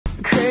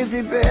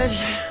Crazy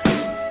bitch.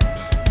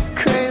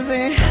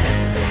 Crazy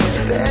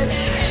bitch.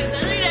 Okay, the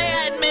other day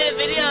I made a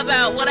video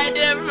about what I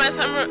did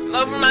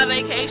over my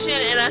vacation,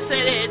 and I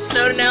said it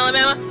snowed in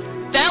Alabama.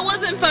 That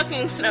wasn't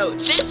fucking snow.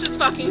 This is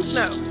fucking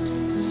snow.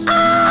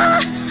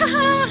 Ah!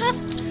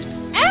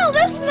 Ow,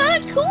 that's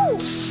not cool.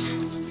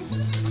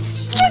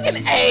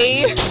 Fucking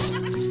A.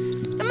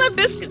 And my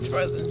biscuit's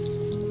frozen.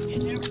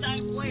 Getting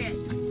everything wet.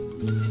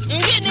 I'm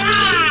getting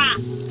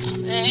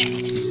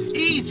everything.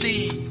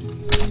 Easy.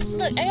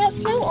 Look, I got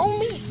snow on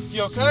me.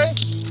 You okay?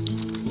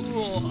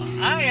 Ooh,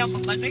 I am,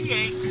 but my knee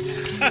ain't.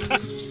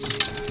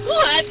 Ooh,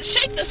 I had to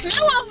shake the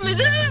snow off me.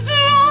 This is so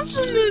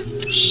awesomeness.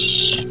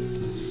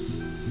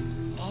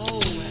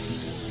 Oh,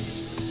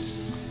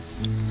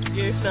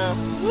 Yeah, snow.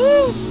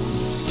 Woo!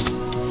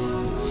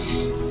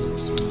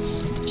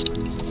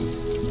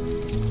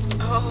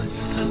 Oh, it's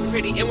so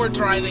pretty. And we're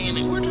driving in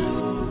it. We're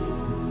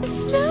driving. It's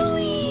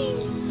snowing!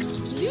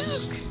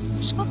 Look!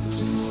 Up in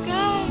the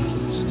sky.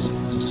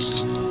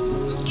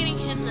 I'm getting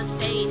hit in the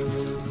face.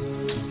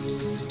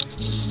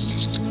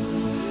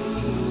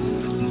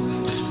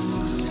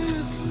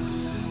 Look.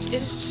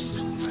 It is just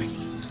so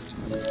pretty.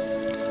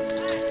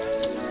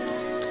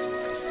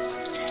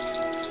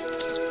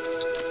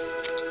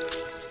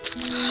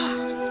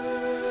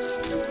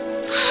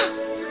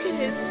 Look at it,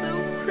 it's so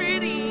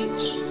pretty.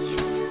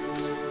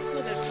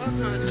 Look at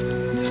that.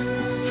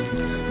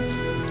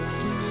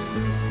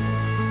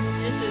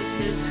 This is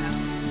his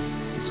house.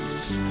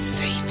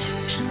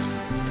 Satan.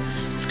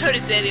 It's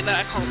Cody's daddy, but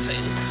I call him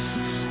Satan.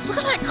 Look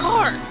at that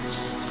car.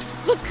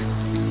 Look.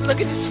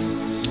 Look at it.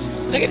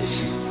 Look at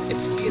it.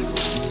 It's beautiful.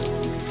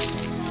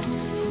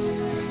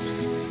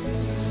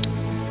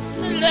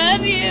 I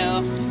love you.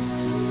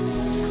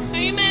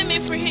 Are you mad at me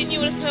for hitting you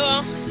with a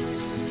snowball?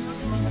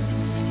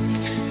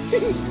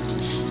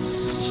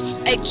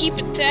 I keep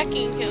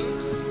attacking him.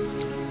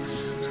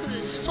 Because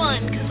it's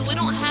fun, because we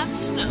don't have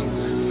snow.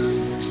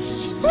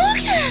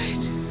 Look at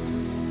it!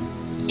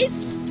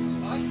 It's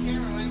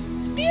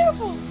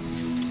beautiful.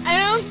 I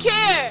don't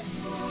care.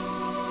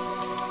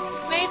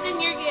 Nathan,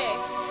 you're gay.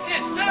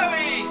 it's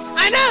snowing!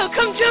 I know,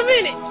 come jump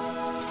in it.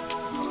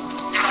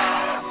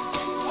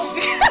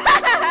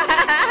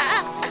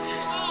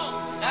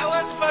 That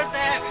wasn't supposed to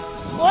happen.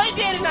 Well, it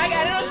did, and I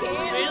got it on camera. It's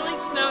really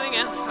snowing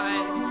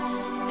outside,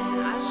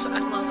 and I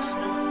love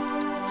snow.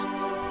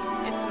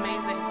 It's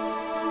amazing,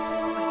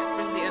 like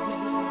really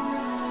amazing.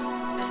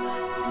 And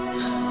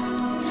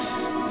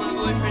my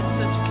boyfriend's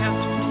such a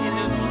couch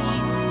potato.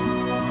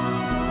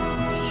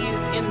 He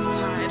is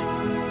inside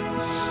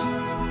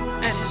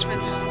at his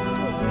friend's house.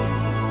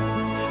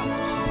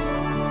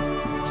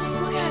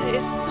 Just look at it.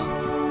 It's so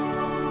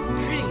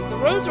pretty. The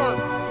roads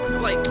aren't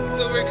like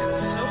over because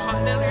it's so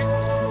hot down here.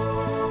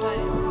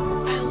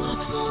 I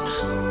love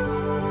snow.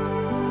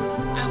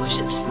 I wish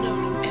it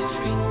snowed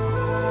every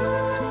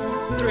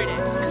 3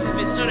 days. Because if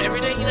it snowed every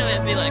day, you know,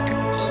 it'd be like,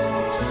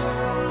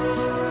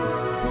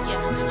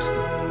 yeah.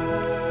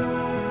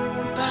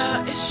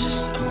 But it's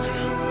just, oh my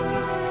god,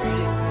 it's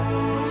pretty.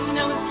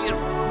 Snow is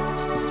beautiful.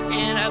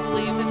 And I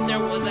believe if there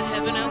was a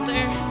heaven out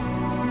there,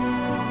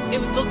 it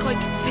would look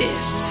like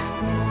this.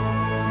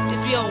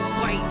 It'd be all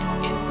white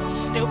and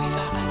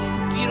snowy-fied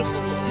and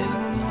beautiful and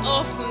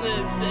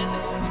awesomeness, and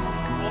it would be just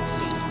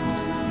awesome.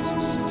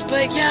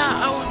 But yeah,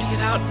 I want to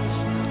get out in the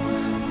snow.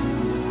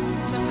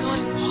 So I'm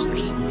going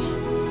walking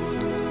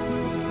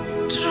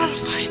to try to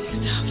find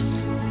stuff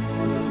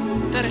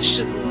that I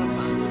shouldn't want to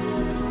find.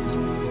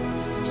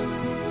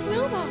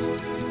 Snowball.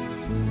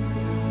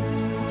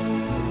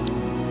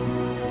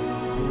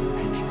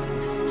 Right next to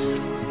the snow.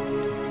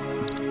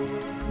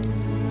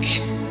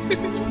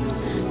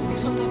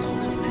 Guess I'm not the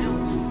only one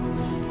out.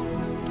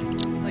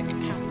 Like,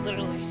 out,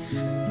 literally.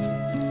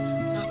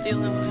 Not the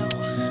only one out.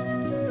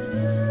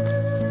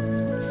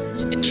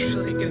 It's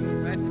really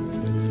getting wet.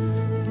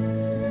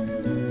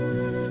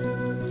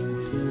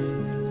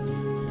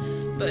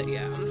 But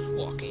yeah, I'm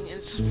walking and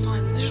it's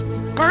fun. There's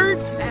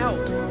birds out.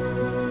 Look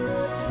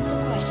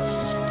nice.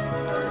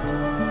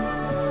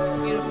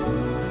 Beautiful.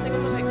 I think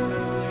I'm gonna take a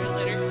photo there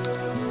later.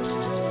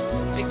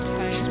 Big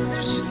time.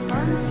 There's just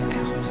birds out.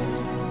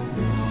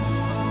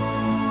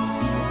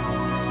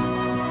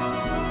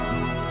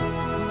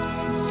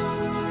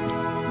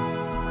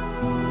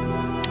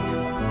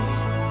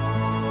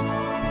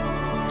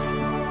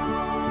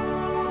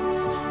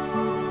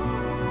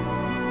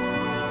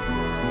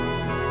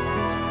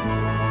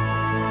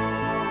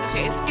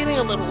 Okay, it's getting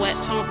a little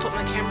wet, so I'm gonna put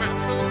my camera up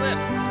for a little bit.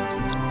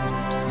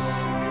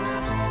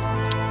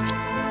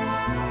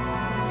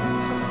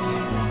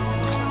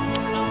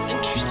 That was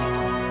interesting.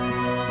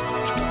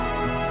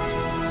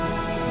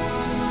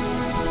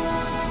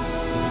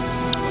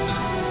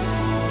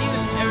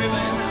 Even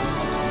everybody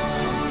else.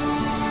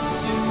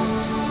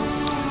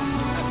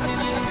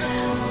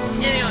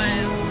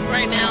 Anyways,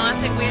 right now I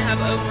think we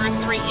have over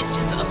 3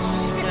 inches of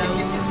snow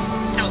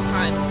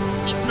outside,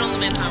 even on the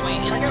main highway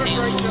in I the got a town.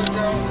 great joke,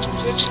 girl.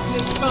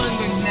 It's fun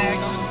to nag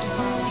on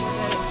sometimes.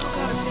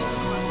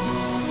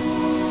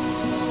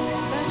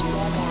 That's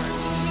Walmart. You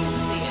can't even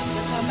see it.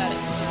 That's how bad it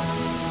smells.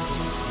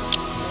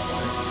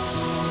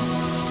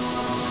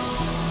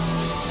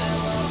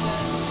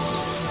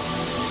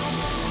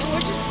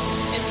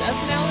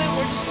 nothing out there.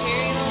 We're just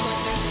carrying on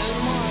like there's no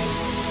tomorrow.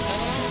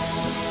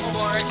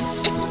 Walmart.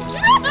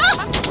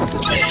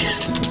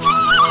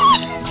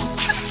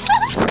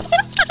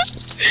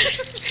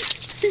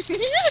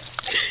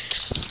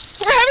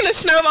 We're having a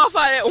snowball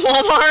fight at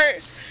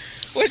Walmart,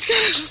 which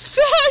kind of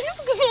sucks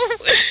because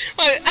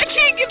like, I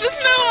can't get the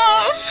snow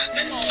off.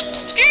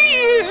 Screw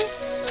you.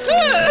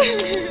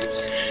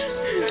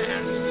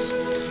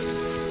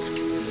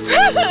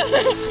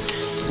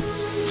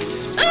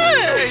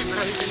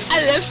 I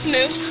love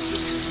snow.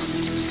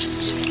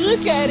 Just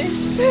look at it,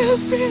 it's so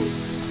pretty.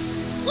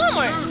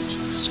 Walmart.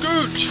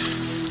 Scooch!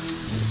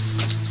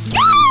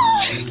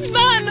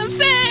 Not in the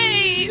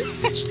face.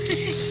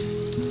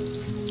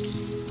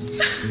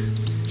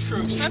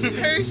 My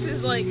purse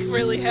is like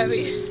really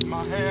heavy.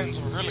 My hands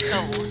are really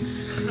cold.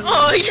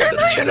 Oh, you're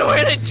not even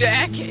wearing a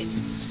jacket.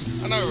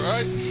 I know,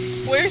 right?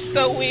 We're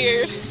so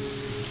weird.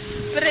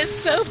 But it's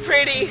so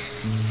pretty.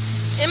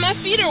 And my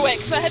feet are wet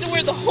because I had to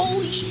wear the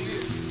whole shoe.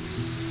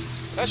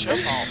 That's your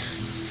fault.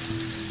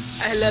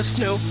 I love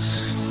snow.